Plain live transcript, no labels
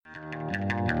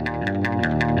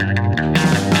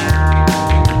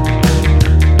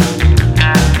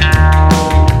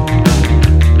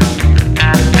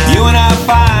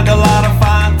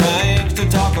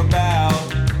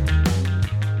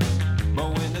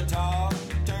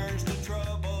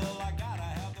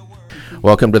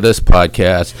Welcome to this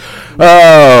podcast.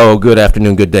 Oh, good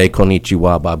afternoon, good day,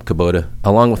 konnichiwa, Bob Kubota.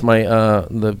 Along with my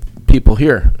the people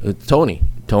here, Tony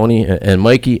and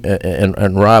Mikey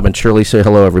and Rob and Shirley. Say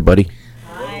hello, everybody.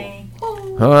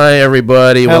 Hi,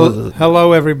 everybody.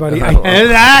 Hello, everybody.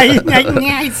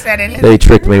 I said it. They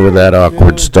tricked me with that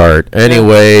awkward start.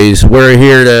 Anyways, we're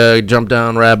here to jump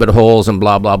down rabbit holes and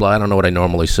blah, blah, blah. I don't know what I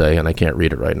normally say, and I can't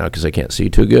read it right now because I can't see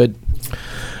too good.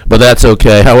 But that's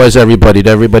okay. How is everybody?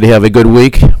 Did everybody have a good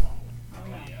week?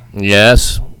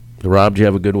 Yes. Rob, did you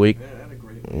have a good week?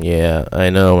 Yeah, I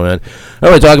know, man. I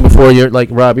was talking before. You're like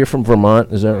Rob. You're from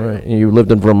Vermont, is that right? You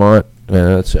lived in Vermont. Yeah,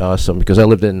 that's awesome because I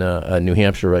lived in New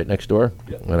Hampshire right next door,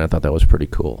 and I thought that was pretty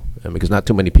cool. And because not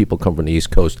too many people come from the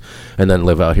East Coast and then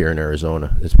live out here in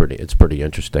Arizona. It's pretty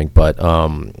interesting. But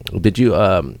did you?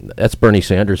 That's Bernie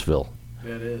Sandersville.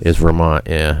 It is. Is Vermont?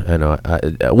 Yeah, I know.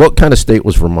 What kind of state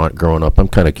was Vermont growing up? I'm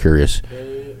kind of curious.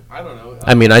 I don't know.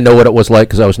 I mean, I know what it was like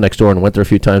because I was next door and went there a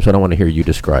few times. So I don't want to hear you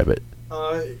describe it.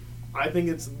 I think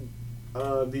it's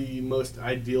the most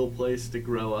ideal place to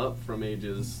grow up from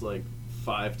ages like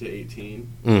 5 to 18,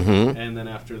 Mm-hmm. and then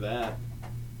after that,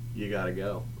 you gotta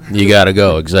go. You got to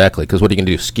go, exactly. Because what are you going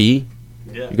to do, ski?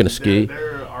 Yeah, You're going to ski?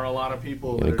 There are a lot of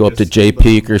people. You gonna that go are up to just Jay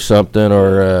Peak or something,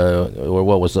 or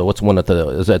what's one at the,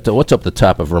 is that, what's up the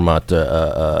top of Vermont, Stowe,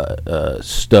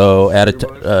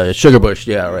 Sugarbush,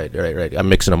 yeah, right. I'm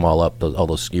mixing them all up, all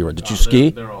those ski runs. Did you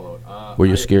ski? They're all over. Were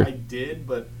you a skier? I did,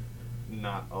 but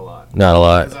not a lot. Not a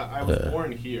lot. Because I was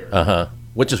born here. Uh-huh.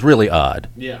 Which is really odd.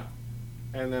 Yeah.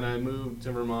 And then I moved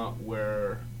to Vermont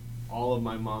where all of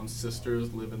my mom's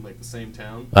sisters live in like the same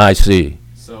town. I see.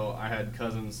 So I had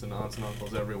cousins and aunts and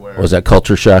uncles everywhere. Was that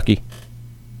culture shocky?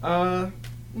 No.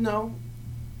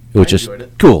 It was I just enjoyed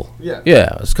it. cool. Yeah.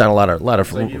 Yeah, it's kind of a lot of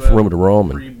It's like you room have to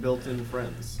roam. And pre-built-in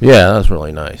friends. yeah, that was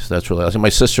really nice. That's really awesome. My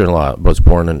sister-in-law was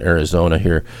born in Arizona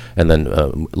here and then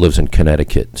lives in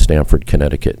Connecticut, Stamford,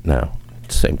 Connecticut now.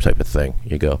 Same type of thing.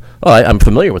 You go, oh, I'm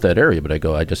familiar with that area, but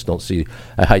I just don't see.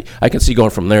 I can see going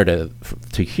from there to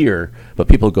here, but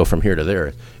people who go from here to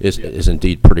there is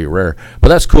indeed pretty rare. But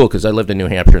that's cool because I lived in New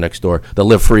Hampshire next door, the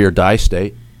live free or die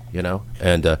state, you know.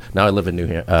 And now I live in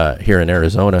here in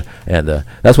Arizona, and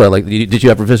that's what I like. Did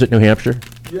you ever visit New Hampshire?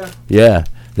 Yeah.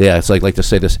 Yeah. It's like to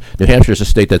say this. New Hampshire is a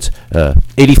state that's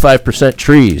 85%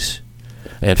 trees.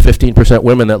 And 15%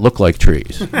 women that look like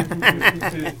trees.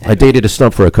 I dated a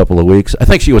stump for a couple of weeks. I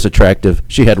think she was attractive.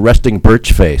 She had resting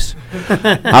birch face.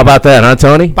 How about that, huh,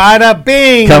 Tony? Bada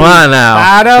bing. Come on now.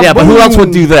 Bada yeah, but who else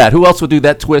would boom. do that? Who else would do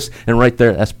that twist? And right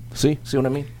there, that's see what I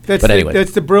mean? Anyway,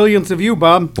 That's the brilliance of you,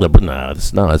 Bob.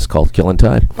 no, it's called killing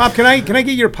time. Bob, can I get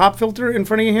your pop filter in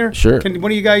front of you here? Sure. Can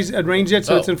one of you guys arrange it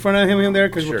so it's in front of him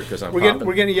there? Sure, 'cause I'm we're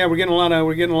getting a lot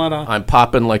of. I'm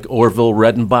popping like Orville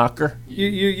Redenbacher.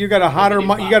 You got a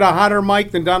hotter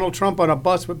mic than Donald Trump on a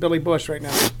bus with Billy Bush right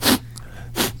now.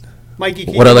 Mikey,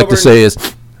 What I like to say is,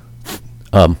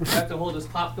 You have to hold this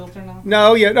pop filter now?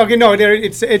 no,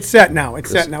 it's set now.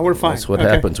 It's set now. We're fine. that's what Okay.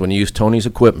 happens when you use Tony's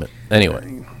equipment.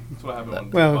 Anyway. That's what happened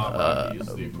when Well, Bob Rocky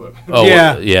used the equipment. Oh,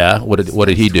 Yeah. yeah. What did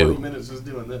he 20 do? minutes just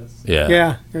doing this.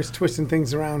 Yeah, there's twisting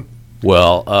things around.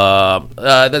 Well,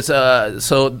 that's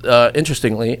so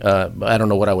interestingly. I don't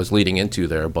know what I was leading into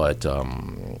there, but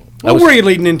What were you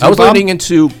leading into, I was Bob? leading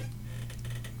into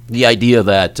the idea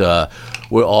that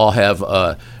we all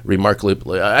have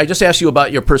remarkably. I just asked you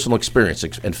about your personal experience.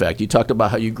 In fact, you talked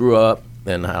about how you grew up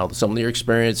and how some of your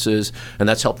experiences, and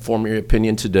that's helped form your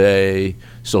opinion today,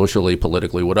 socially,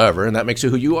 politically, whatever, and that makes you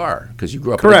who you are because you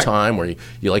grew up Correct. at a time where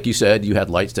you, like you said, you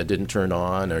had lights that didn't turn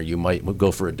on, or you might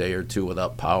go for a day or two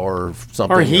without power or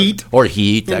something, Or heat. or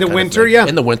heat In that the kind of winter, thing. yeah.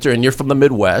 In the winter, and you're from the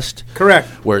Midwest, Correct.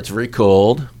 where it's very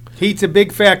cold. Heat's a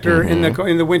big factor in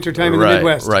the wintertime in the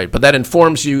Midwest. Right, but that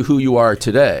informs you who you are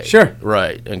today. Sure.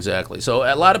 Right, exactly. So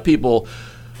a lot of people,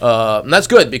 and that's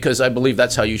good because I believe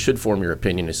that's how you should form your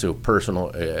opinion is through personal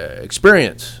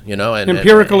experience, you know, and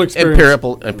Empirical experience.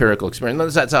 Empirical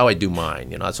experience. That's how I do mine.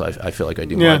 You know, that's how I feel like I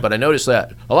do Yeah. mine. But I noticed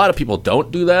that a lot of people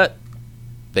don't do that.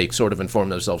 They sort of inform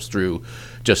themselves through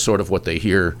just sort of what they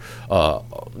hear,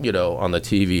 you know, on the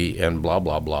TV and blah,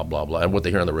 blah, blah, blah, blah, and what they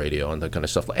hear on the radio and that kind of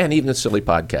stuff, and even silly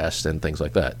podcasts and things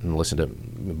like that, and listen to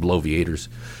bloviators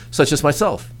such as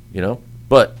myself, you know.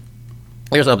 But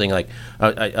here's something like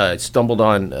I stumbled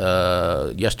on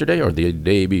yesterday or the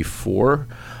day before.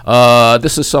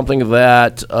 This is something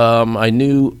that I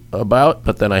knew about,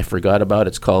 but then I forgot about.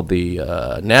 It's called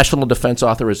the National Defense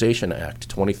Authorization Act,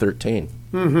 2013.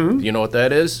 Mm-hmm. Do you know what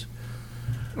that is?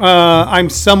 I'm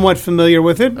somewhat familiar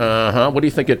with it. What do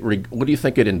you think What do you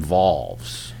think it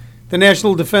involves? The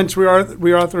National Defense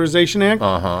Reauthorization Act.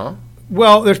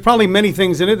 Well, there's probably many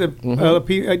things in it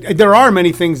that there are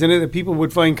many things in it that people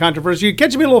would find controversial. You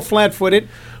catch me a little flat-footed.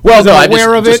 Well, no, I'm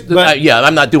aware of it, but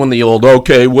I'm not doing the old,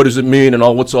 okay, what does it mean and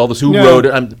what's all this, who No. wrote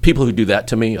it? People who do that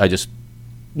to me,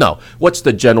 no. What's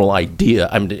the general idea?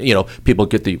 People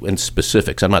get in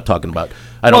specifics. I'm not talking about,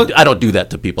 I don't do that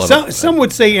to people. some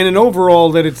would say in an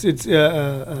overall that it's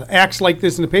acts like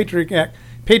this in the Patriot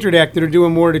Act that are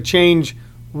doing more to change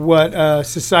what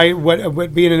society,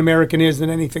 what being an American is than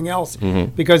anything else,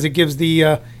 because it gives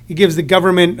the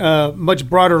government much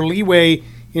broader leeway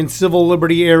in civil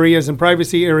liberty areas and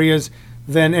privacy areas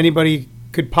than anybody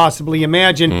could possibly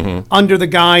imagine under the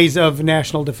guise of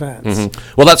national defense.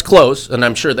 Well, that's close, and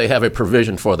I'm sure they have a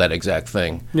provision for that exact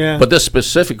thing. Yeah. But this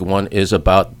specific one is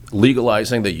about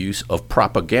legalizing the use of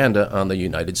propaganda on the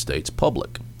United States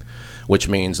public, which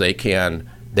means they can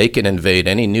invade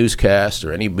any newscast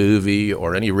or any movie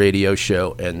or any radio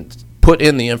show and put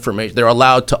in the information. They're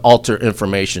allowed to alter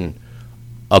information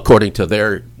according to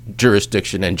their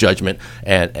jurisdiction and judgment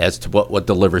and as to what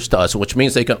delivers to us, which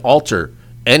means they can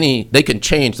they can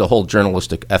change the whole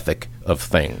journalistic ethic of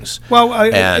things. Well,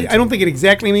 I don't think it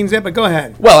exactly means that, but go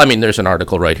ahead. Well, there's an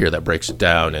article right here that breaks it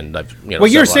down, and What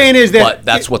you're saying is that but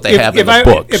that's what they have in the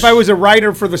books. If I was a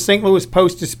writer for the St. Louis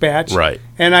Post-Dispatch, Right.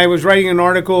 and I was writing an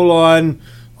article on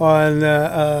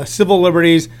civil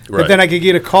liberties, but Right. then I could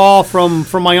get a call from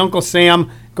my Uncle Sam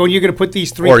going, "You're going to put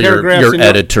these three or paragraphs your in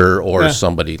editor or Yeah.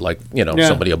 somebody Yeah.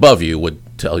 somebody above you would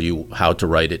tell you how to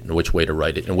write it and which way to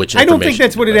write it and which I information. don't think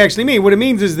that's what it actually means. What it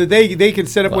means is that they can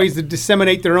set up ways to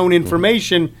disseminate their own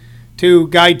information to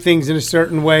guide things in a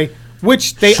certain way,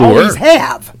 which they Sure. always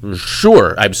have.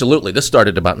 Sure, absolutely. This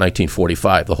started about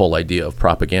 1945, the whole idea of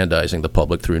propagandizing the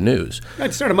public through news.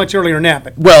 That started much earlier than that,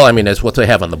 but Well, that's what they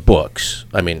have on the books.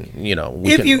 We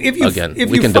If we you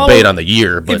can follow- debate on the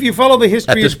year, but if you follow the at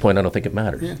history this of point, I don't think it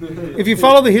matters. If you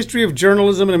follow the history of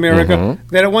journalism in America,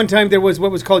 that at one time there was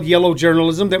what was called yellow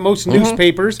journalism, that most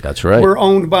newspapers That's right. were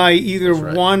owned by either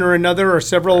one or another or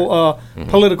several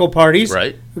political parties.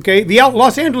 Right. Okay. The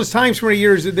Los Angeles Times for many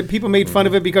years, the people made fun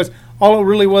of it because all it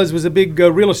really was a big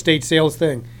real estate sales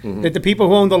thing. That the people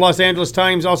who owned the Los Angeles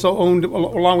Times also owned,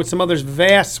 along with some others,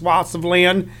 vast swaths of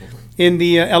land in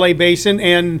the L.A. basin.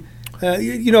 And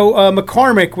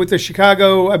McCormick with the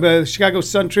Chicago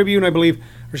Sun Tribune, I believe,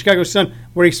 or Chicago Sun,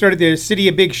 where he started the City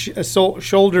of Big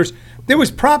Shoulders. There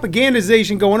was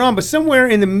propagandization going on, but somewhere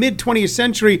in the mid 20th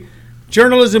century,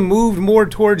 journalism moved more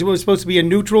towards what was supposed to be a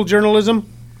neutral journalism.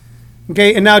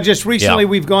 Okay, and now just recently Yeah.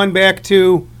 we've gone back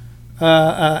to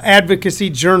advocacy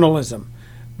journalism.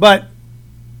 But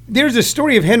there's a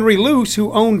story of Henry Luce,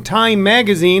 who owned Time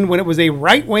magazine when it was a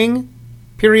right-wing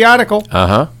periodical,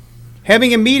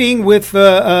 having a meeting with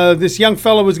this young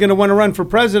fellow who was going to want to run for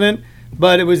president,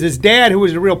 but it was his dad who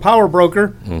was a real power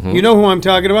broker. You know who I'm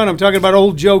talking about. I'm talking about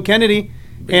old Joe Kennedy.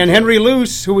 And Henry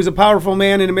Luce, who was a powerful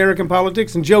man in American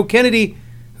politics, and Joe Kennedy,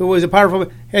 who was a powerful,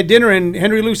 had dinner, and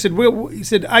Henry Luce said, he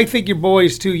said, "I think your boy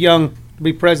is too young to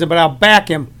be president, but I'll back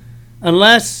him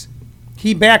unless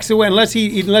he backs away, unless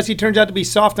he turns out to be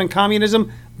soft on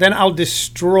communism, then I'll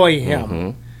destroy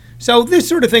him." So this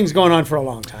sort of thing's going on for a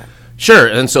long time. Sure,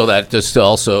 and so that just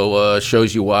also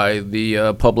shows you why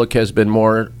the public has been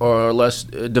more or less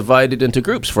divided into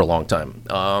groups for a long time.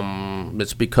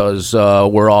 It's because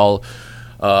we're all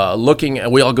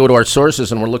we all go to our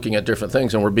sources and we're looking at different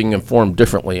things and we're being informed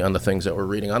differently on the things that we're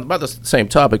reading on about the same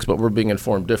topics, but we're being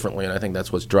informed differently, and I think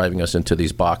that's what's driving us into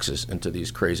these boxes, into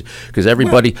these crazy, because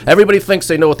everybody thinks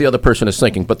they know what the other person is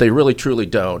thinking, but they really truly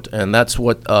don't, and that's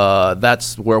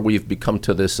where we've become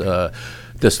to this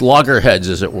loggerheads,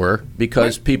 as it were,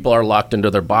 because people are locked into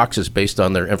their boxes based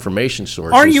on their information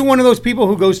sources. Aren't you one of those people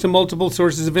who goes to multiple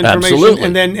sources of information Absolutely.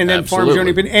 and then forms your own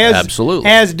opinion? Absolutely.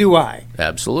 As do I.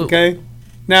 Absolutely. Okay.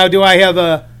 Now, do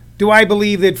I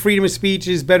believe that freedom of speech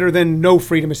is better than no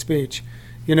freedom of speech?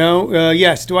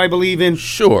 Yes. Do I believe in?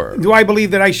 Sure. Do I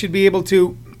believe that I should be able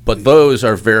to? But those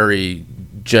are very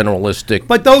generalistic.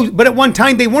 But at one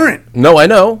time they weren't. No, I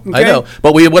know. Okay.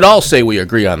 But we would all say we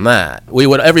agree on that.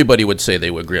 Everybody would say they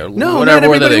would agree on No, whatever, not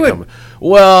whether everybody they would. come.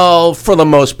 Well, for the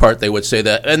most part, they would say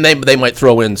that, and they might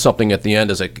throw in something at the end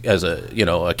as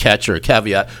a catch or a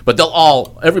caveat. But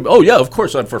oh yeah, of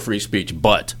course I'm for free speech,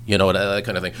 but that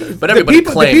kind of thing. But everybody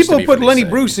claims the people to be who put for Lenny these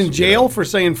Bruce in things, jail for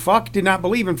saying fuck did not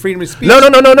believe in freedom of speech. No.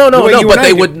 The way you But and I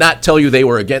they do. would not tell you they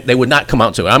were against. They would not come out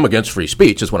and say, "I'm against free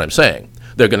speech." Is what I'm saying.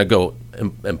 They're going to go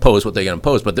impose what they can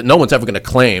impose, but no one's ever going to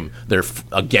claim they're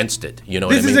against it. You know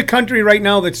what I This mean? is a country right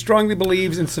now that strongly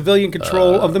believes in civilian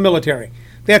control of the military.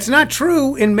 That's not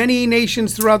true in many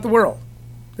nations throughout the world.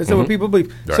 That's not what people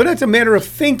believe. So Right. that's a matter of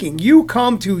thinking. You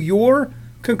come to your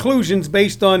conclusions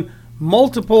based on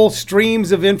multiple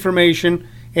streams of information,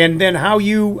 and then how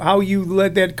you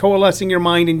let that coalesce in your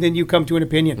mind, and then you come to an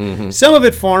opinion. Some of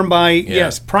it formed by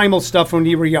yes, primal stuff when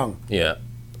you were young. Yeah.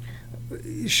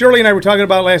 Shirley and I were talking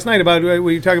about last night about we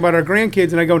were talking about our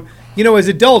grandkids, and I go, as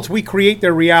adults we create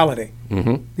their reality.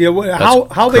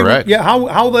 How correct.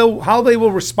 they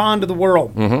will respond to the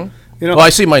world. Well, I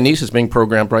see my nieces being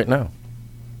programmed right now.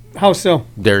 How so?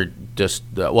 They're just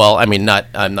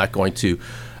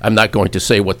I'm not going to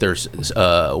say what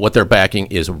they're backing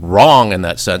is wrong in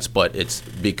that sense, but it's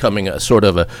becoming a sort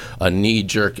of a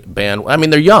knee-jerk band. I mean,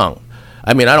 they're young.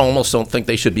 I mean, I almost don't think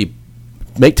they should be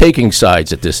taking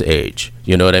sides at this age.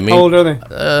 You know what I mean? How old are they?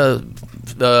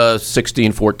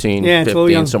 16, 14, Yeah, it's a little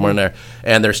 15, young. somewhere in there.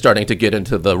 And they're starting to get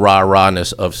into the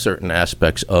rah-rahness of certain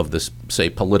aspects of this, say,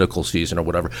 political season or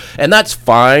whatever. And that's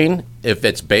fine if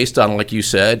it's based on, like you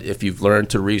said, if you've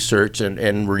learned to research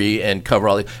and cover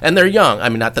all the, and they're young. I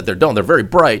mean, not that they're dumb, they're very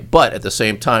bright, but at the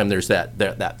same time, there's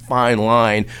that fine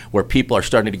line where people are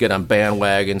starting to get on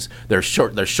bandwagons. They're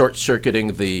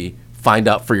short-circuiting the find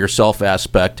out for yourself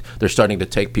aspect. They're starting to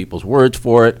take people's words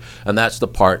for it, and that's the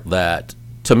part that,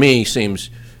 to me,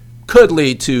 could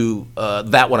lead to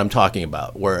that what I'm talking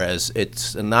about, whereas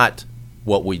it's not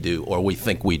what we do or we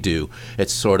think we do.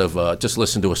 It's sort of just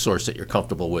listen to a source that you're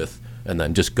comfortable with and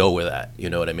then just go with that. You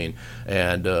know what I mean?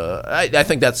 And I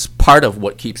think that's part of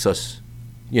what keeps us,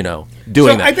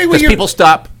 doing that. Because people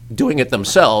stop doing it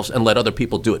themselves and let other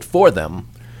people do it for them.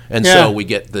 And so we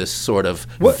get this sort of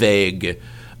vague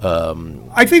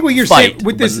I think what you're fight, saying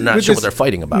with this, but not with sure this what they're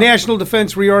fighting about. National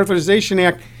Defense Reauthorization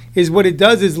Act is what it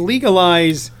does is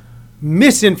legalize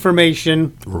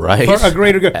misinformation right. for a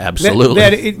greater good.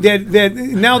 Absolutely. That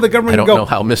now the government I don't know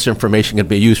how misinformation can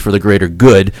be used for the greater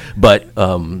good, but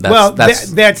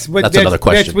that's another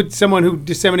question. That's what someone who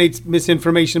disseminates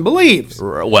misinformation believes.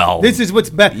 Well, this is what's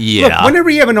best. Yeah. Look, whenever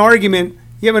you have an argument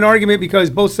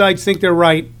because both sides think they're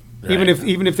right. Even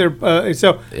if they're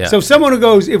so someone who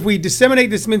goes, if we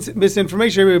disseminate this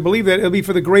misinformation, everybody believe that it'll be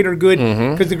for the greater good,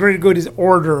 because the greater good is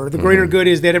order. The greater good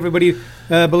is that everybody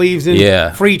believes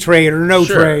in free trade or no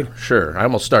trade. Sure. I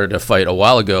almost started a fight a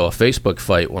while ago, a Facebook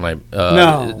fight when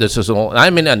No. This is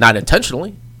not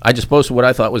intentionally. I just posted what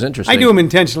I thought was interesting. I do them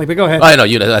intentionally, but go ahead. I know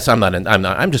you.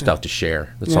 I'm just out to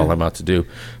share. That's all I'm out to do.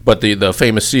 But the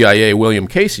famous CIA William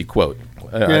Casey quote.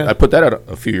 I put that out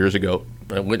a few years ago.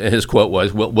 His quote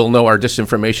was, we'll know our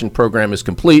disinformation program is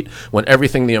complete when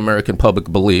everything the American public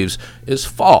believes is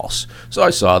false. So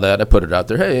I saw that. I put it out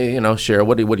there. Hey, share.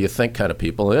 What do you think kind of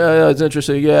people? Yeah, it's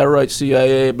interesting. Yeah, right,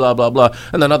 CIA, blah, blah, blah.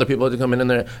 And then other people would come in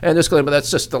there and just claim, but that's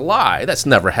just a lie. That's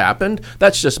never happened.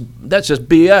 That's just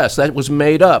BS. That was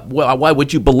made up. Well, why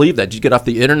would you believe that? Did you get off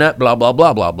the internet? Blah, blah,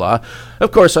 blah, blah, blah.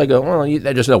 Of course, I go, well,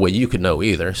 there's no way you could know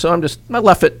either. So I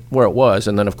left it where it was.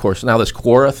 And then, of course, now this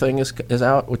Quora thing is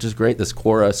out, which is great. This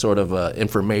Quora sort of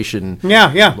information.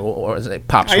 Yeah. Or it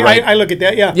pops right. I look at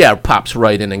that, yeah. Yeah, it pops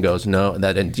right in and goes, no,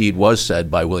 that indeed was said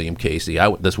by William Casey.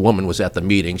 This woman was at the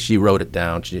meeting. She wrote it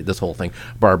down. This whole thing,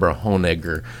 Barbara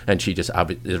Honegger, and she just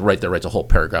right there writes a whole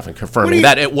paragraph and confirming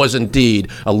that it was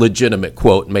indeed a legitimate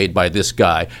quote made by this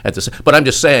guy. But I'm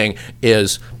just saying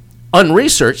is,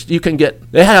 unresearched, you can get,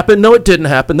 it happened, no, it didn't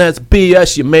happen, that's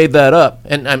BS, you made that up.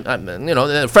 And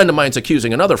a friend of mine's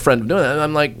accusing another friend of doing that, and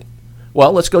I'm like,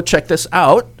 well, let's go check this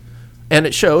out. And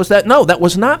it shows that, no, that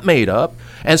was not made up.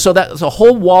 And so that's a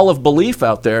whole wall of belief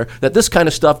out there that this kind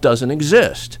of stuff doesn't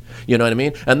exist. You know what I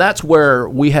mean? And that's where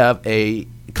we have a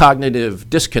cognitive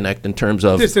disconnect in terms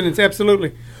of... Dissonance,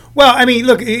 absolutely. Well, I mean,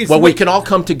 look... we can all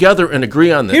come together and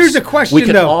agree on this. Here's a question, we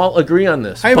can all agree on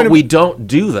this, but we don't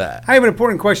do that. I have an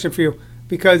important question for you,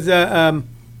 because I'm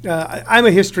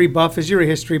a history buff, as you're a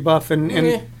history buff,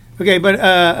 okay,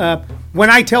 but when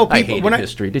I tell people...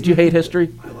 history. Did you hate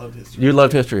history? I loved history. You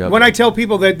loved history, okay. When I tell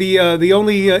people that the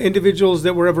only individuals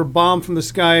that were ever bombed from the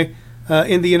sky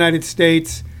in the United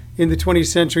States in the 20th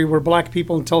century were black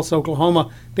people in Tulsa,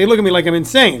 Oklahoma, they look at me like I'm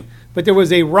insane. But there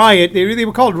was a riot. They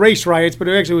were called race riots, but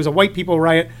it actually was a white people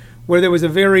riot where there was a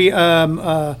very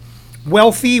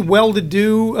wealthy,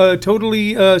 well-to-do,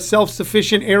 totally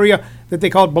self-sufficient area that they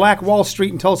called Black Wall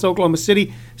Street in Tulsa, Oklahoma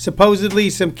City. Supposedly,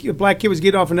 some black kid was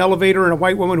getting off an elevator, and a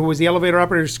white woman who was the elevator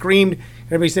operator screamed.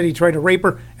 Everybody said he tried to rape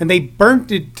her, and they burnt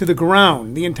it to the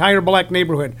ground, the entire black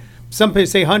neighborhood. Some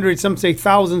say hundreds, some say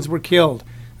thousands were killed.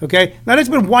 Okay? Now, that's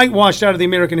been whitewashed out of the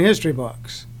American history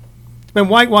books. Been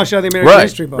whitewashed out of the American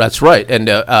history books. That's right. And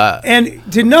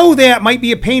to know that might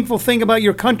be a painful thing about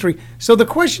your country. So the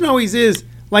question always is,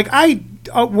 like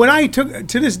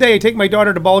to this day, I take my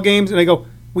daughter to ball games and I go,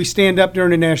 we stand up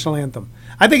during the national anthem.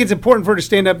 I think it's important for her to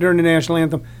stand up during the national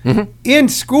anthem. Mm-hmm. In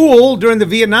school, during the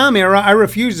Vietnam era, I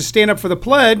refused to stand up for the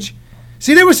pledge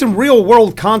See, there was some real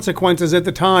world consequences at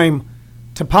the time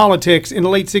to politics in the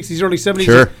late 60s, early 70s.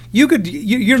 Sure. You could,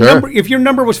 your Sure. number, if your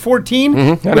number was 14, I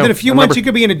know. within a few I months remember. you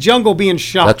could be in a jungle being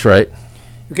shot. That's right.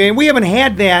 Okay, and we haven't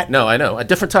had that. No, I know. A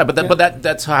different time, but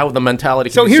that's how the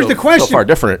mentality can So be here's the question: so far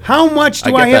different. How much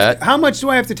do I I, get have? that. How much do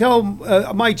I have to tell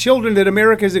my children that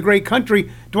America is a great country?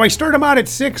 Do I start them out at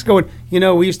 6, going,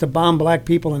 we used to bomb black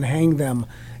people and hang them?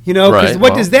 'Cause Right,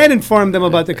 what well- does that inform them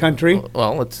about the country?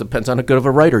 Well, it depends on how good of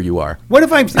a writer you are. What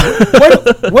if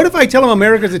what if I tell them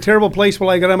America's a terrible place while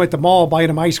I got them at the mall buying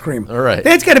them ice cream? All right.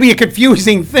 That's got to be a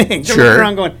confusing thing. They're Sure. looking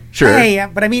around going, Sure. hey,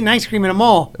 but I'm eating ice cream in a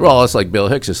mall. Well, it's like Bill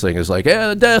Hicks's thing is like,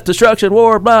 death, destruction,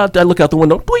 war, blah. I look out the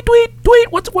window, tweet, tweet,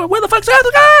 tweet. Where the fuck's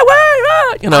the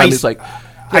guy? Where? And it's like,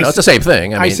 it's the same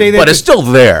thing. I mean, say that but to- it's still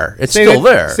there. It's still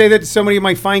there. Say that to so many of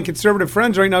my fine conservative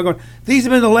friends right now going, these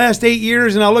have been the last 8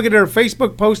 years, and I'll look at their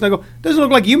Facebook post and I go, doesn't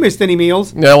look like you missed any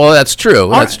meals. Yeah, well, that's true.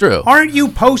 That's true. Aren't you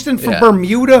posting from Yeah.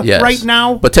 Bermuda Yes. right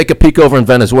now? But take a peek over in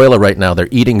Venezuela right now. They're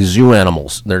eating zoo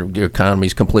animals. Their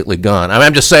economy's completely gone.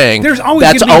 I'm just saying There's always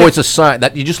that's gonna be always a sign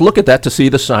that you just look at that to see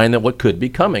the sign that what could be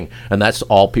coming, and that's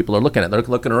all people are looking at. They're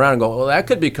looking around and going, well, that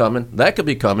could be coming. That could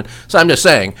be coming. So I'm just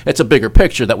saying it's a bigger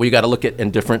picture that we got to look at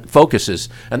in different focuses,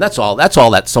 and that's all. That's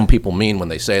all that some people mean when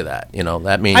they say that.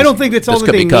 That means I don't think that's all this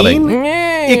that could they be coming. mean.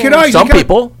 It could always Some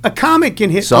people. A comet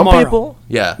can hit Some tomorrow. people.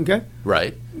 Yeah. Okay.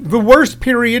 Right. The worst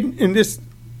period in this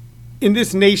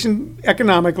nation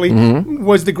economically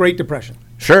was the Great Depression.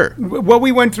 Sure. What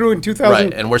we went through in 2000.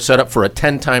 Right, and we're set up for a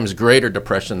 10 times greater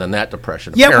depression than that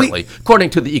depression, Yeah, apparently,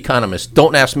 according to the economists.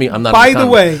 Don't ask me, I'm not By an the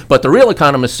economist. way- But the real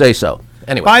economists say so.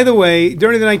 Anyway. By the way,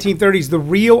 during the 1930s, the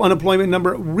real unemployment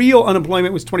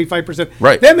was 25%.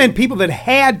 Right. That meant people that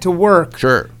had to work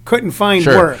Sure. couldn't find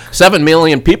Sure. work. 7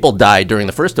 million people died during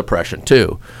the first depression,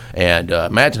 too. And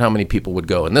imagine how many people would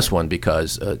go in this one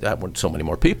because that were so many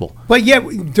more people. But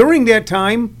yet, during that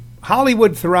time,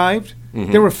 Hollywood thrived.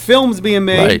 There were films being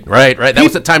made. Right. That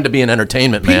was the time to be in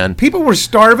entertainment, man. People were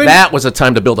starving. That was a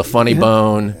time to build a funny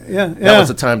bone. Yeah, That yeah. was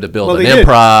a time to build Well, an they did.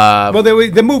 improv. Well,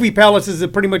 the movie palaces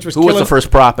that pretty much was Who was killing the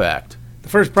first prop act the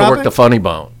first to work profit. the funny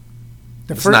bone?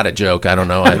 The It's fir- not a joke. I don't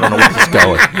know. I don't know where this is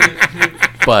going.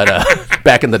 But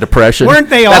back in the Depression. Weren't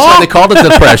they That's all? why they called it the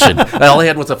Depression. All they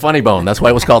had was a funny bone. That's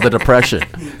why it was called the Depression.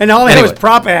 and all they had was Anyway.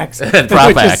 prop acts.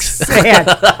 Prop which is acts.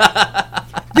 sad.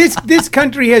 This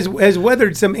country has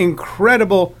weathered some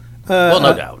incredible. Well,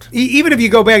 no doubt. Even if you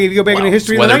go back in the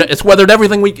history of the night, It's weathered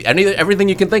everything everything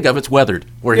you can think of. It's weathered.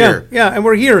 We're here. Yeah, and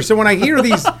we're here. So when I hear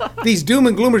these doom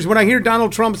and gloomers, when I hear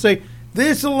Donald Trump say,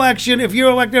 this election, if you're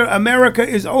elected, America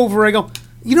is over, I go,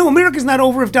 America's not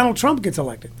over if Donald Trump gets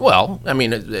elected. Well, I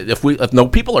mean, if no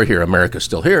people are here, America's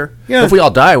still here. Yeah. If we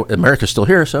all die, America's still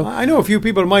here. So. I know a few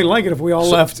people that might like it if we all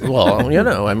left. Well,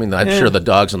 I mean, I'm sure the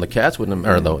dogs and the cats wouldn't,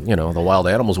 or the wild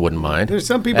animals wouldn't mind. There's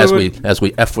some people as who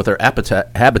we f with their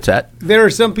habitat, There are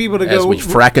some people that as go. we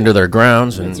frack into their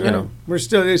grounds, and That's right.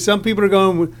 There's some people are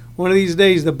going. One of these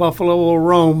days, the buffalo will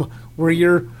roam where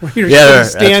your Yeah,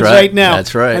 stands that's right now.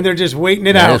 That's right. And they're just waiting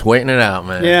it They're out. just waiting it out,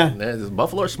 man. Yeah.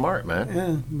 Buffalo are smart,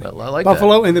 man. Yeah. I like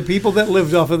Buffalo and the people that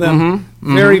lived off of them.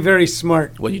 Very, very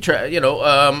smart. that. Well, you try.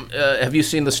 Have you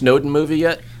seen the Snowden movie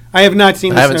yet? I have not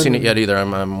seen. I haven't seen it yet either. I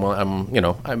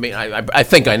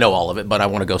think I know all of it, but I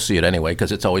want to go see it anyway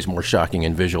because it's always more shocking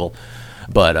and visual.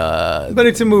 But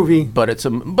it's a movie. it's a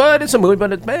movie.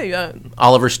 But hey,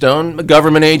 Oliver Stone, a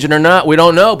government agent or not, we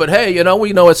don't know. But hey,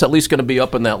 we know it's at least going to be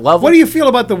up in that level. What do you feel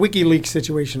about the WikiLeaks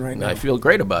situation right now? I feel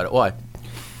great about it. Why?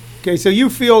 Okay, so you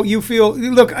feel.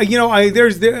 Look,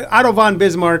 there's the Otto von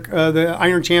Bismarck, the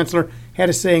Iron Chancellor, had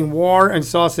a saying: "War and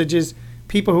sausages.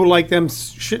 People who like them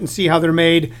shouldn't see how they're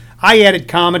made." I added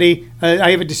comedy.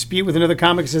 I have a dispute with another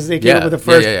comic that says they came up with the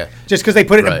first. Yeah. Just because they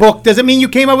put it in a Right. book doesn't mean you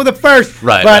came up with it first.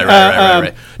 Right, But,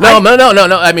 right.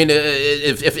 No. I mean,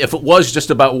 if it was just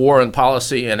about war and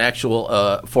policy and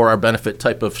actual for our benefit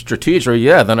type of strategy,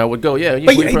 then I would go,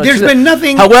 But there's been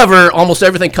nothing. However, almost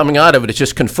everything coming out of it is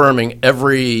just confirming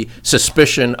every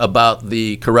suspicion about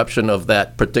the corruption of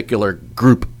that particular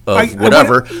group of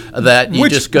whatever. That you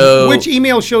just go. Which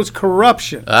email shows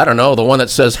corruption? I don't know, the one that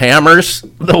says hammers,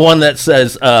 the one that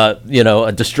says, a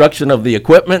destruction of the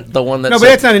equipment, the one that No, but says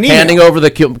that's not an email. handing over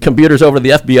the computers over to the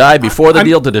FBI before the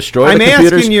deal to destroy I'm the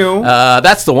computers. asking you-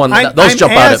 That's the one. Those I'm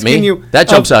jump out at me. asking you That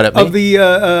jumps out at me. Of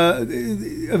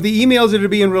the emails that are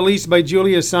being released by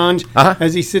Julian Assange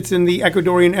as he sits in the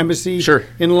Ecuadorian embassy Sure.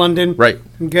 in London. Right.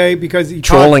 Okay, because he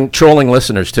trolling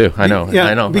listeners too. I know. Yeah,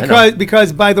 I know.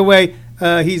 Because by the way,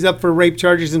 he's up for rape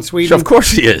charges in Sweden. So of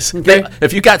course he is. Okay.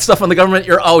 If you got stuff on the government,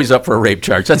 you're always up for a rape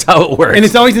charge. That's how it works. And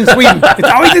it's always in Sweden. It's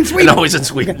always in Sweden. And always in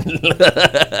Sweden.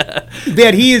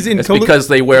 that he is in It's because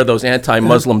they wear those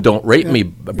anti-Muslim "Don't Rape Me"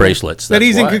 bracelets. that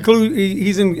That's why.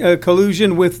 he's in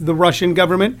collusion with the Russian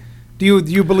government. Do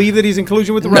you believe that he's in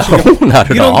collusion with the No, Russian government?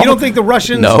 not at all. You don't think the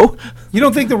Russians? No. You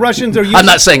don't think the Russians are using? I'm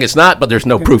not saying it's not, but there's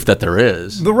no proof that there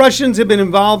is. The Russians have been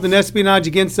involved in espionage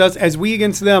against us as we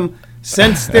against them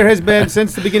since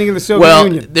the beginning of the Soviet Well,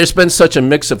 Union. there's been such a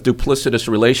mix of duplicitous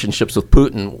relationships with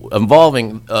Putin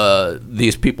involving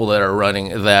these people that are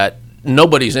running that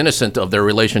nobody's innocent of their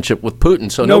relationship with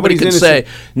Putin. So nobody can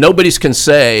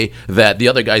say that the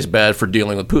other guy's bad for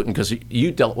dealing with Putin because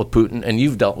you dealt with Putin and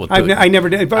you've dealt with Putin. I never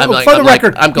did. But I'm for the like-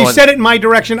 record, I'm you going- said it in my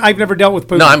direction. I've never dealt with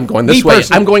Putin. No, I'm going Me this way.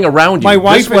 personally. I'm going around you. My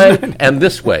wife this way is not- and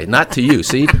this way, not to you.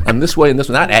 See, I'm this way and this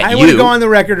way, not at I you. want to go on the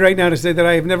record right now to say that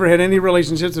I have never had any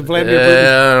relationships with Vladimir Putin.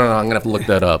 I don't know. I'm gonna have to look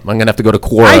that up. I'm gonna have to go to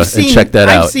Quora and check that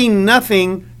I've out. seen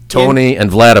nothing. Tony and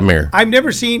Vladimir. I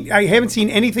haven't seen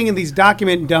anything in these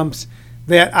document dumps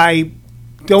that I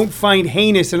don't find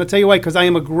heinous, and I'll tell you why, because I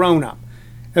am a grown-up.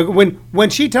 When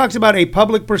she talks about a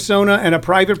public persona and a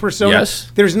private persona, Yes.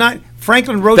 there's not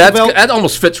Franklin Roosevelt. That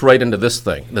almost fits right into this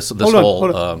thing. This hold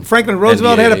whole. on. Franklin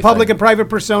Roosevelt had a NDAA public thing. and private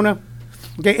persona.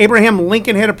 Okay, Abraham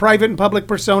Lincoln had a private and public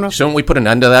persona. Shouldn't we put an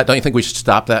end to that? Don't you think we should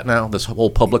stop that now? This whole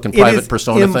public and It private is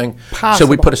persona thing. impossible. Should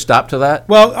we put a stop to that?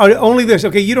 Well, only this.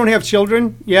 Okay, you don't have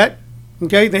children yet.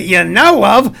 Okay, that you know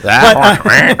of.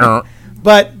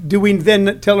 But do we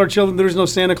then tell our children there's no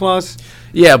Santa Claus?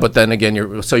 Yeah, but then again,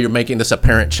 you're making this a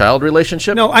parent-child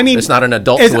relationship. No, I mean it's not an as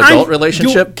adult-to-adult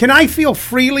relationship. Can I feel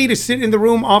freely to sit in the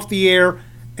room off the air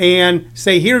and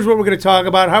say, "Here's what we're going to talk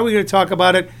about. How are we going to talk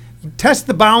about it? Test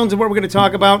the bounds of what we're going to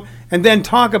talk about, and then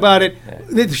talk about it."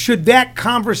 Should that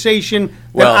conversation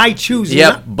that I choose?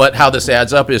 Yep, but how this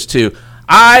adds up is to,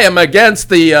 I am against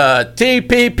the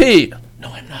TPP. No,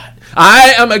 I'm not.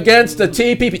 I am against the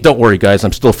TPP. Don't worry, guys,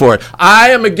 I'm still for it.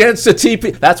 I am against the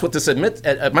TPP. That's what this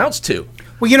amounts to.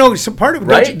 Well, so part of it,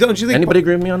 Right? don't you think? Anybody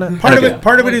agree with me on that? Part Okay.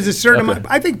 of it is a certain amount.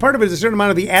 I think part of it is a certain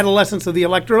amount of the adolescence of the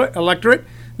electorate.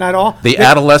 Not all. The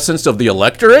adolescence of the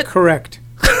electorate? Correct.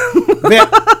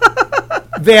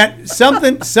 that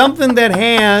something that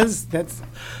has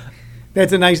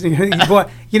that's a nice thing. Boy,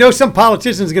 some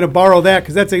politician's going to borrow that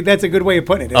because that's a good way of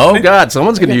putting it. Oh, isn't it? God,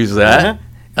 someone's going to use that. Uh-huh.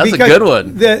 That's a good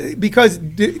one. Because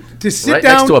to sit Right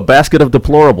down next to a basket of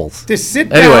deplorables. to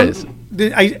sit Anyways. down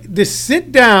to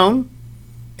sit down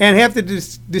and have to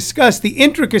discuss the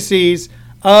intricacies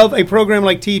of a program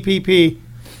like TPP,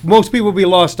 most people will be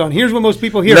lost on. Here's what most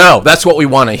people hear. No, that's what we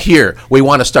want to hear. We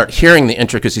want to start hearing the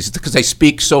intricacies because they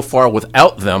speak so far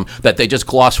without them that they just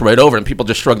gloss right over it and people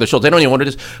just shrug their shoulders. They don't even know what it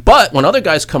is. But when other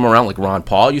guys come around, like Ron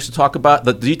Paul used to talk about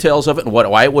the details of it and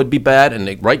why it would be bad, and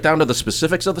they right down to the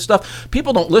specifics of the stuff,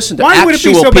 people don't listen to Why would it be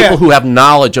actual so people bad? who have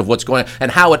knowledge of what's going on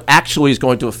and how it actually is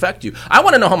going to affect you. I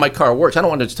want to know how my car works. I don't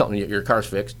want to just tell me your car's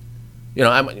fixed.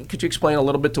 Could you explain a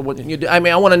little bit to what you do? I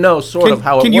mean, I want to know of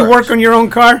how it works. Can you work on your own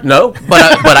car? No, but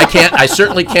I can't. I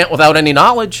certainly can't without any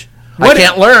knowledge. I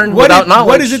can't learn without knowledge.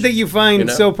 What is it that you find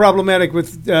so problematic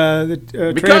with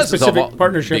the Trans-Pacific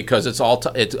Partnership? Because it's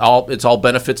all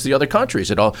benefits the other countries.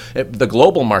 The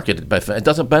global market, it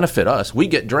doesn't benefit us. We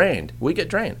get drained.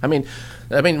 I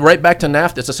mean, right back to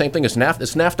NAFTA. It's the same thing as NAFTA.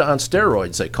 It's NAFTA on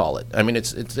steroids, they call it. I mean,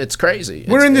 it's crazy.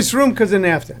 We're in this room because of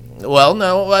NAFTA. Well,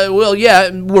 no. Yeah,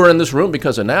 we're in this room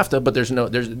because of NAFTA, but the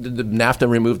NAFTA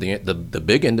removed the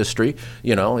big industry.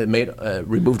 It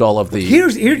removed all of the.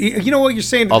 You know what you're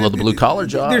saying. All of the blue collar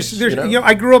jobs.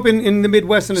 I grew up in the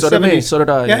Midwest in the 70s. So did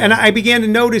I. Yeah, and I began to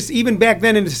notice even back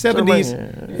then in the 70s.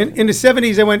 In the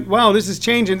 70s, I went, "Wow, this is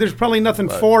changing. There's probably nothing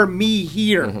for me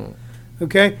here." Mm-hmm.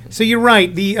 Okay, so you're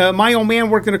right. My old man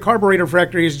worked in a carburetor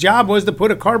factory. His job was to put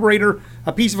a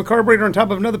piece of a carburetor on top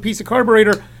of another piece of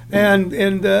carburetor, and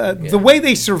the way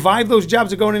they survived those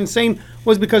jobs of going insane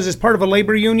was because as part of a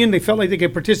labor union, they felt like they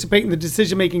could participate in the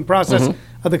decision-making process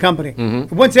of the company.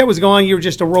 Mm-hmm. Once that was gone, you were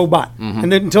just a robot. Mm-hmm.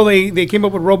 And then until they came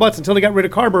up with robots, until they got rid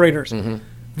of carburetors,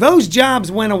 those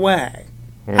jobs went away.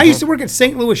 I used to work at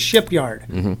St. Louis Shipyard,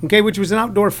 okay, which was an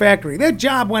outdoor factory. That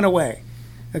job went away.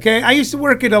 Okay, I used to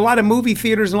work at a lot of movie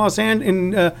theaters in Los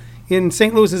Angeles, in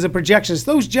St. Louis as a projectionist.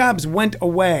 Those jobs went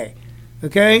away.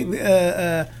 Okay,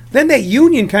 then that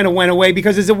union kind of went away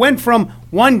because as it went from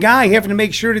one guy having to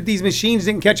make sure that these machines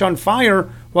didn't catch on fire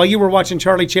while you were watching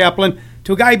Charlie Chaplin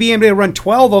to a guy being able to run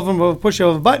 12 of them with a push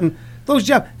of a button. Those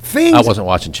jobs, I wasn't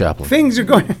watching Chaplin. Things are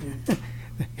going.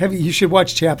 You should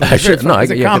watch Chaplin. I should. No,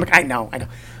 it's a comic. I know.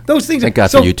 Those things. Thank God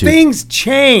so for YouTube. Things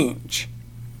change.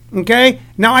 Okay.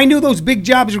 Now I knew those big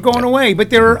jobs were going away, but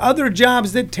there are other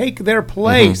jobs that take their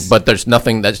place. But there's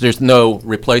nothing. There's no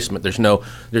replacement. There's no.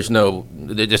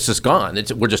 It's just gone.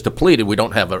 We're just depleted. We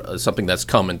don't have something that's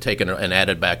come and taken and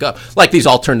added back up. Like these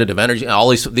alternative energy, all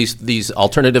these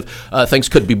alternative things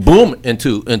could be boom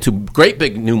into great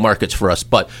big new markets for us.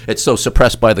 But it's so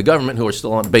suppressed by the government, who are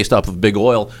still based off of big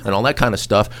oil and all that kind of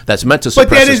stuff. That's meant to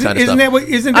suppress this kind of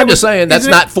stuff. I'm just saying that's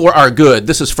not for our good.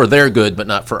 This is for their good, but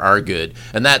not for our good.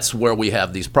 And that's where we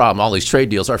have these problems. All these trade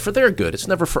deals are for their good. It's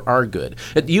never for our good.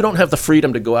 You don't have the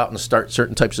freedom to go out and start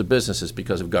certain types of businesses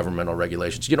because of governmental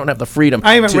regulations. You don't have the freedom.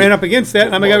 I haven't ran up against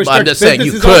that. I'm just saying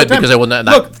you could, because I will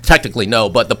not technically no.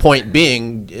 But the point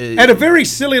being, at a very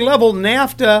silly level,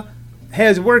 NAFTA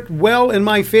has worked well in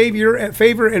my favor,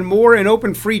 and more in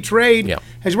open free trade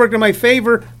has worked in my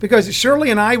favor, because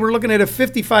Shirley and I were looking at a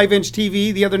 55-inch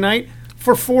TV the other night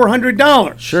for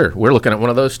 $400. Sure, we're looking at one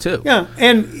of those too. Yeah,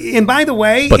 and by the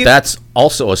way, but that's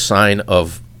also a sign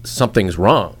of something's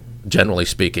wrong, generally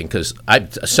speaking, because I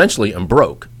essentially am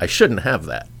broke. I shouldn't have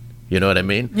that. You know what I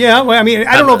mean? Yeah, well, I mean,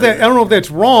 I don't know if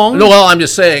that's wrong. No, well, I'm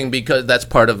just saying, because that's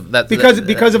part of that.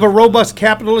 Because of a robust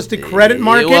capitalistic credit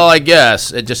market. Well, I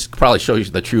guess it just probably shows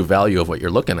you the true value of what you're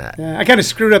looking at. I kind of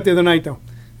screwed up the other night, though.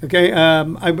 Okay,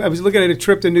 I was looking at a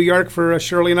trip to New York for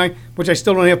Shirley and I, which I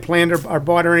still don't have planned or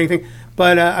bought or anything.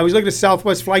 But I was looking at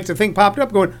Southwest flights. A thing popped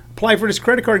up going, apply for this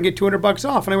credit card and get $200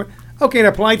 off. And I went, okay, and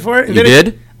I applied for it. And you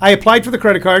did? I applied for the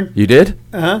credit card. You did?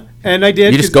 And I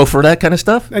did. You just go for that kind of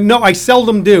stuff? No, I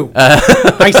seldom do.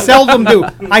 I seldom do.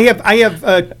 I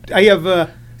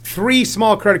have 3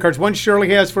 small credit cards. One Shirley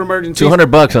has for emergencies.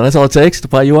 $200, huh? That's all it takes to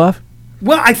buy you off?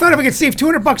 Well, I thought if I could save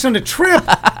 $200 on the trip,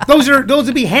 those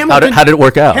would be Hamilton. How did it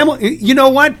work out? You know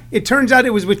what? It turns out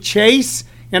it was with Chase,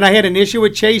 and I had an issue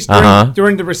with Chase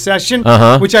during the recession,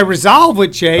 which I resolved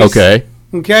with Chase. Okay.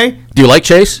 Do you like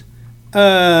Chase?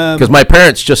 Because my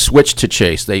parents just switched to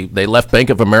Chase. They left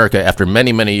Bank of America after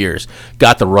many, many years.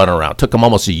 Got the runaround. Took them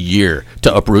almost a year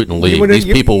to uproot and leave. These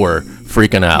people were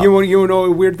freaking out. You know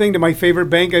a weird thing? To my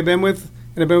favorite bank I've been with,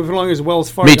 and I've been with for long, as Wells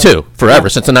Fargo. Me too, forever,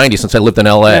 since the '90s, since I lived in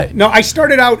L.A. No, I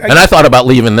started out, and I thought about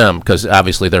leaving them, because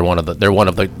obviously they're one of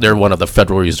the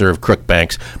Federal Reserve crook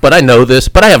banks. But I know this,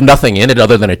 but I have nothing in it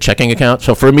other than a checking account.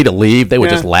 So for me to leave, they would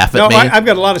just laugh at me. I've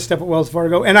got a lot of stuff at Wells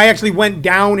Fargo, and I actually went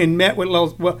down and met with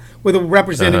a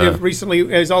representative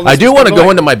recently. As all this I do want to go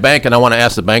into my bank, and I want to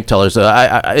ask the bank tellers.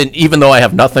 And even though I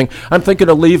have nothing, I'm thinking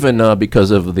of leaving because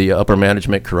of the upper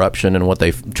management corruption and what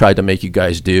they've tried to make you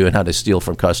guys do, and how to steal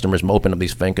from customers and open up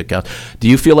these fake accounts. Do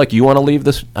you feel like you want to leave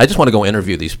this? I just want to go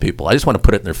interview these people. I just want to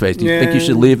put it in their face. Do you think you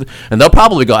should leave? And they'll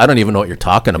probably go, I don't even know what you're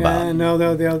talking about. No,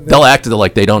 they'll act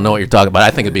like they don't know what you're talking about. I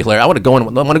think it'd be hilarious. I want to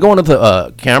go into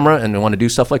the camera and want to do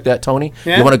stuff like that, Tony.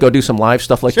 Yeah. You want to go do some live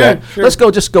stuff like that? Sure. Let's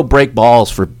go break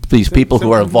balls for these people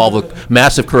who are involved with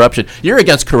massive corruption. You're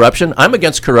against corruption. I'm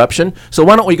against corruption. So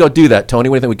why don't we go do that, Tony?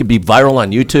 What do you think? We could be viral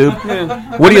on YouTube?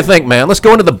 Yeah. What do you think, man? Let's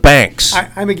go into the banks.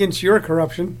 I'm against your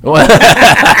corruption.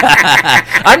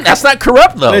 That's not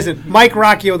corrupt, though. Listen, Mike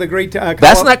Rocchio, the great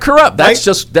that's not corrupt. That's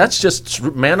just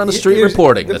man on the street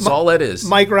reporting. That's all that is.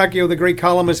 Mike Rocchio, the great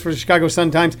columnist for the Chicago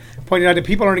Sun-Times, pointed out that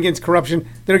people aren't against corruption.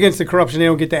 They're against the corruption they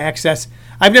don't get to access.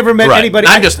 I've never met anybody.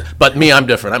 I'm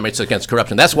different. I'm against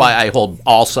corruption. That's why I hold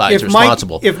all sides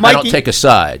responsible. I don't take a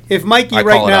side. If Mikey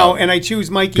right now, and I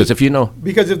choose Mikey,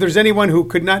 because if there's anyone who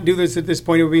could not do this at this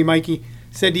point, it would be Mikey.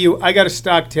 Said to you, I got a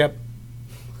stock tip.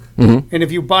 Mm-hmm. And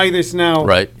if you buy this now,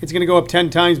 it's going to go up 10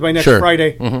 times by next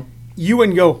Friday. Mm-hmm. You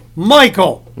wouldn't go,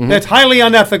 Michael, that's highly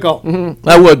unethical. Mm-hmm.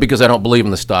 I would, because I don't believe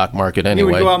in the stock market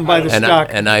anyway. You would go out and buy the stock.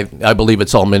 I believe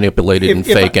it's all manipulated and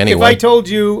fake anyway. If I told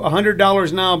you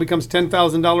 $100 now becomes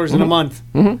 $10,000 in a month,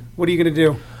 what are you going to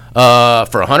do?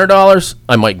 For $100,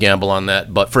 I might gamble on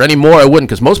that. But for any more, I wouldn't,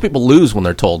 because most people lose when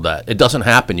they're told that. It doesn't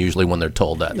happen usually when they're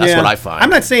told that. That's what I find. I'm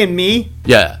not saying me.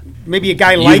 Yeah. Maybe a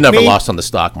guy like me. You've never lost on the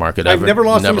stock market ever. I've never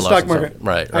lost on the stock market.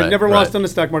 Right. I've never lost on the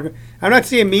stock market. I'm not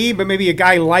saying me, but maybe a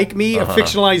guy like me, a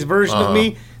fictionalized version of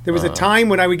me. There was a time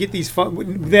when I would get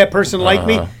that person like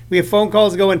me. We have phone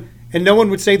calls going, and no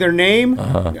one would say their name.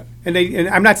 And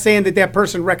I'm not saying that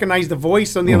person recognized the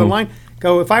voice on the other line.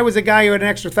 Go, if I was a guy who had an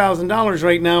extra $1,000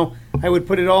 right now, I would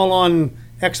put it all on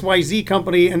XYZ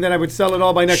company, and then I would sell it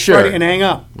all by next Friday and hang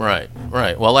up. Right.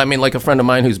 Well, I mean, like a friend of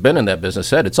mine who's been in that business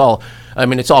said, it's all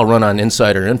run on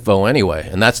insider info anyway,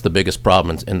 and that's the biggest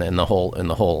problem in the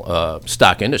whole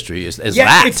stock industry is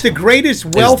that. It's the greatest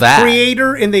wealth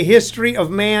creator in the history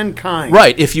of mankind.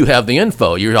 Right. If you have the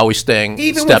info, you're always staying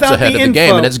steps ahead of the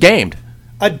game, and it's gamed.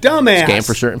 A dumbass. It's game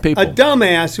for certain people. A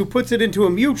dumbass who puts it into a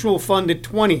mutual fund at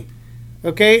 20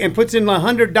 okay, and puts in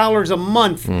 $100 a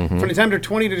month from the time they're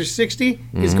 20 to 60,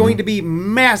 is going to be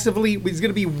massively, is going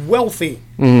to be wealthy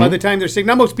by the time they're 60.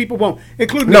 Now, most people won't,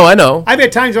 including me. No, I know. I've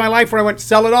had times in my life where I went,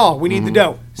 sell it all. We need the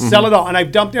dough. Sell it all. And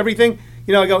I've dumped everything.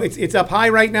 You know, I go, it's up high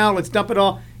right now. Let's dump it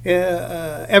all.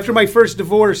 After my first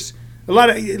divorce, a lot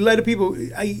of people,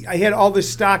 I had all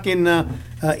this stock in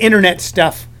internet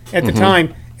stuff at the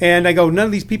time. And I go, none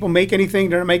of these people make anything.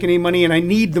 They're not making any money, and I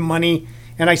need the money.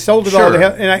 And I sold it all to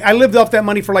hell. And I lived off that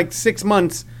money for like 6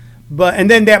 months. And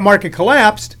then that market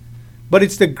collapsed. But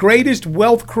it's the greatest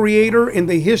wealth creator in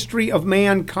the history of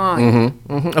mankind.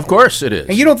 Of course it is.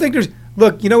 And you don't think there's,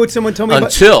 look, you know what someone told me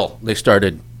until they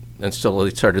started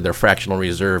their fractional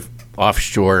reserve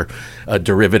offshore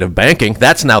derivative banking.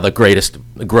 That's now the greatest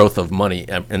growth of money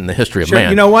in the history of man.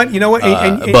 You know what?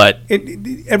 But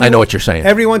I know what you're saying.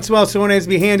 Every once in a while, someone has to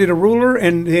be handed a ruler,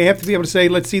 and they have to be able to say,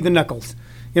 let's see the knuckles.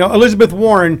 You know, Elizabeth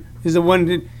Warren is the one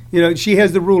that, you know, she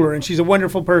has the ruler, and she's a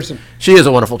wonderful person. She is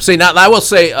a wonderful. See, now I will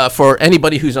say for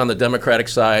anybody who's on the Democratic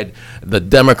side, the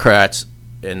Democrats,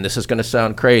 and this is going to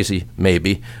sound crazy,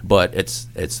 maybe, but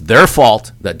it's their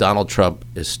fault that Donald Trump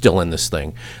is still in this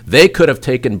thing. They could have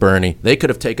taken Bernie, they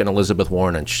could have taken Elizabeth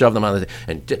Warren and shoved them out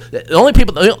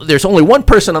of there's only one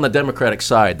person on the Democratic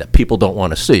side that people don't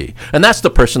want to see, and that's the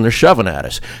person they're shoving at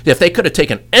us. If they could have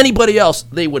taken anybody else,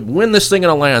 they would win this thing in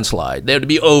a landslide. They would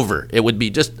be over. It would be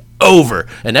just over,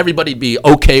 and everybody'd be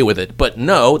okay with it. But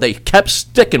no, they kept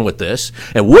sticking with this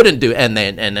and wouldn't do, and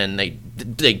then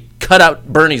they cut out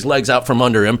Bernie's legs out from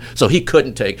under him, so he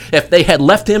couldn't take. If they had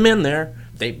left him in there,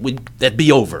 that'd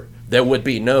be over. There would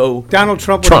be no Donald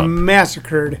Trump would have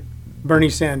massacred Bernie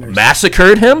Sanders.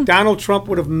 Massacred him? Donald Trump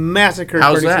would have massacred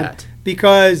How's Bernie that?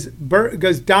 Sanders.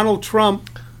 Because Donald Trump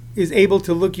is able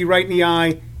to look you right in the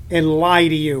eye and lie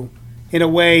to you in a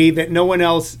way that no one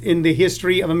else in the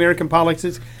history of American politics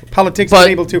is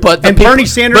able to. Bernie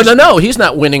Sanders... But no, he's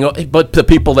not winning. But the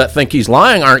people that think he's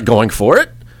lying aren't going for it.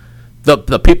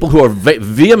 The people who are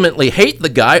vehemently hate the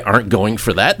guy aren't going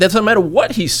for that. Doesn't matter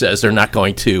what he says, they're not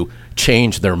going to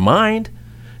change their mind.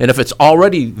 And if it's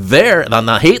already there on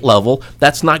the hate level,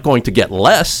 that's not going to get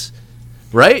less,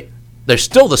 right? There's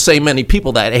still the same many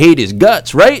people that hate his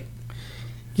guts, right?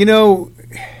 You know...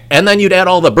 And then you'd add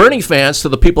all the Bernie fans to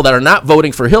the people that are not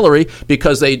voting for Hillary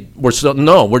because we're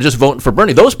just voting for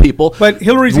Bernie. Those people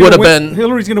Hillary's going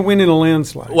to win in a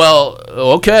landslide. Well,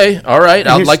 okay, all right.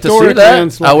 I'd like to see that.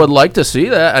 Landslide. I would like to see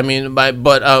that. I mean,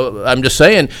 but I'm just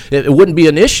saying it wouldn't be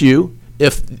an issue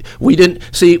if we didn't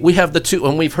see. We have the two,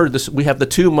 and we've heard this. We have the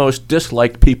two most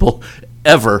disliked people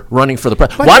ever running for the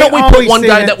president. Why don't we put one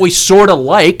guy that we sort of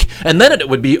like, and then it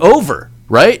would be over,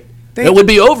 right? It would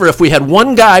be over if we had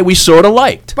one guy we sort of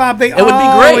liked. Bob, it would be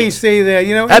great. Always say that.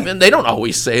 You know, they don't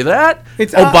always say that.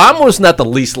 Obama was not the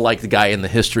least liked guy in the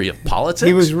history of politics.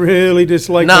 He was really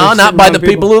disliked. No, not by the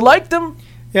people who liked him.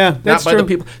 Yeah, that's not by true. the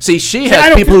people. See, she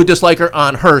has people who dislike her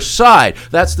on her side.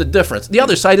 That's the difference. The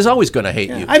other side is always going to hate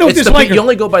you. I don't dislike her. You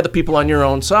only go by the people on your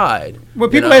own side. When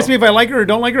people ask me if I like her or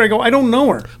don't like her, I go, I don't know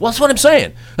her. Well, that's what I'm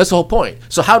saying. That's the whole point.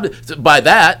 So how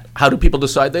do people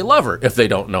decide they love her if they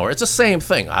don't know her? It's the same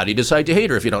thing. How do you decide you hate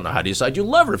her if you don't know? How do you decide you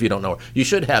love her if you don't know her? You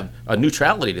should have a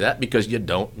neutrality to that because you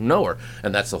don't know her,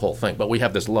 and that's the whole thing. But we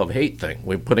have this love-hate thing.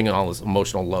 We're putting in all this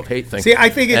emotional love-hate thing. See, I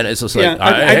think and it's just like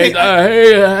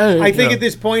I think at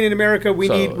this point in America we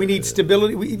need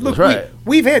stability.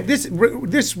 We've had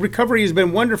this recovery has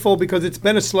been wonderful because it's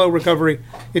been a slow recovery.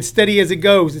 It's steady as it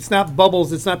goes. It's not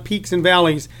bubbles. It's not peaks and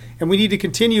valleys. And we need to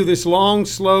continue this long,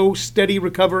 slow, steady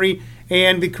recovery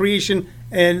and the creation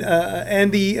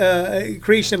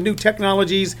creation of new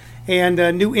technologies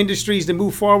and new industries to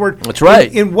move forward. That's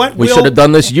right. We should have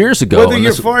done this years ago.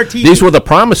 These were the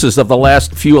promises of the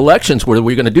last few elections where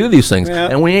we're going to do these things,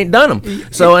 and we ain't done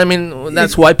them. So I mean,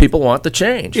 that's why people want the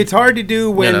change. It's hard to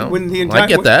do when the entire I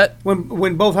get that.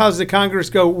 When both houses of Congress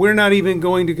go, we're not even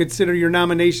going to consider your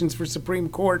nominations for Supreme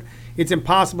Court. It's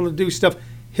impossible to do stuff.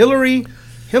 Hillary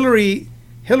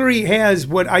has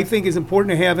what I think is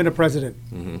important to have in a president.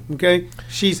 Mm-hmm. Okay,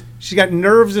 she's got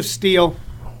nerves of steel.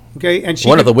 Okay, and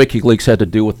one of the WikiLeaks had to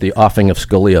do with the offing of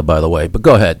Scalia, by the way. But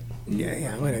go ahead. But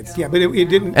it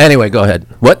didn't. Anyway, go ahead.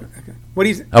 What? Okay. What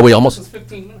is? Are we almost?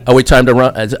 15 minutes. Are we time to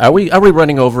run? Are we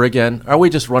running over again? Are we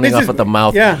just running off at the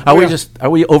mouth? Yeah. Are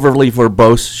we overly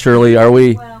verbose, Shirley? Are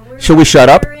we? Well, should we shut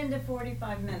up? We're into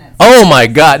 45 minutes. Oh my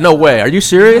God! No way. Are you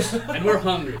serious? And we're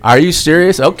hungry. Are you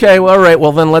serious? Okay. Well, all right.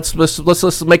 Well, then let's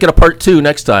make it a part 2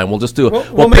 next time. We'll just do it.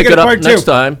 We'll pick make it a up part 2 next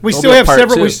time. We We'll still do a have part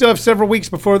several. 2. We still have several weeks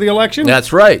before the election.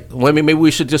 That's right. Well, maybe we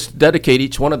should just dedicate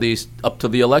each one of these up to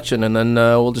the election, and then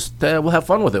we'll have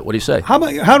fun with it. What do you say? How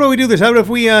do we do this? How about if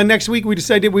we next week we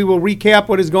decided we will recap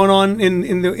what is going on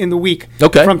in the week?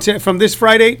 Okay. From this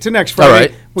Friday to next Friday. All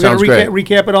right. We're going Sounds to great.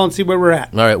 recap it all and see where we're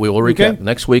at. All right. We will recap Okay.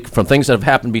 next week from things that have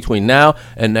happened between now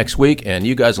and next week, and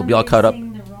you guys will be all caught up.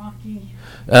 Sing the Rocky.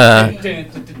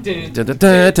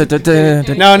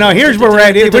 No, here's where we're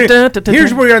at.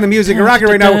 Here's where we are in the music and rocket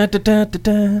right now.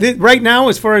 Right now,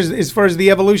 as far as the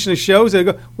evolution of shows,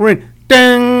 we're in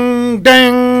dang,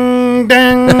 dang,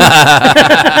 dang.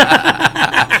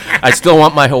 I still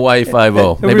want my Hawaii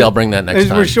 5-0. Maybe I'll bring that next As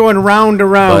time. we're showing round to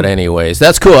round. But anyways,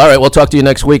 that's cool. All right, we'll talk to you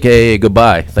next week. Hey,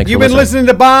 goodbye. Thanks You've for been listening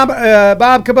to Bob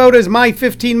Kubota's My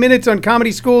 15 Minutes on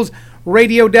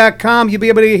ComedySchoolsRadio.com. You'll be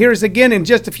able to hear us again in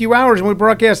just a few hours when we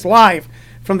broadcast live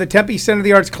from the Tempe Center of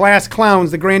the Arts Class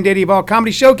Clowns, the granddaddy of all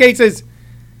comedy showcases.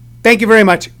 Thank you very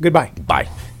much. Goodbye. Bye.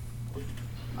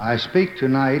 I speak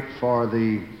tonight for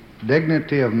the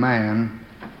dignity of man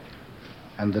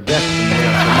and the destiny of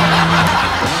humanity.